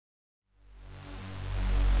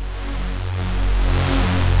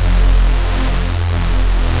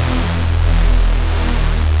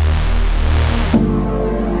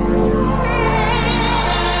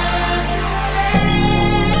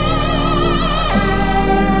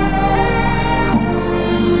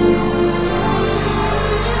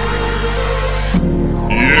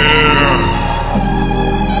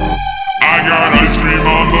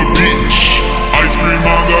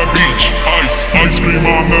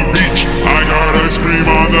the beach. I got ice cream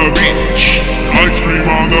on the beach. Ice cream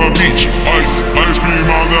on the beach. Ice cream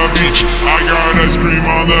on the beach. I got ice cream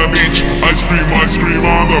on the beach. Ice cream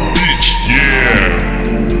on the beach. Yeah.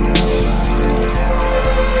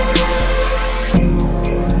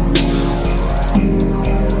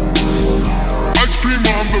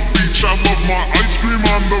 I love my ice cream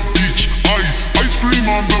on the beach. Ice cream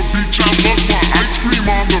on the beach. I love my ice cream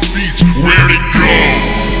on the beach. Where'd it go?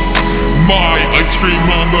 My ice cream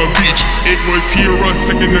on the beach. It was here a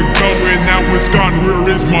second ago and now it's gone. Where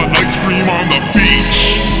is my ice cream on the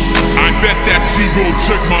beach? I bet that seagull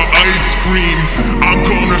took my ice cream. I'm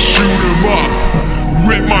gonna shoot him up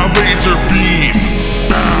with my laser beam.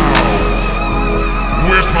 Bow.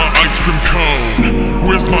 Where's my ice cream cone?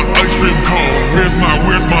 Where's my ice cream cone? Where's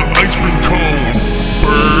my ice cream cone?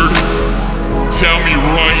 Bird, tell me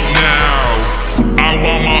right now. I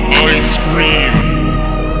want my ice cream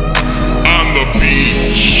on the beach.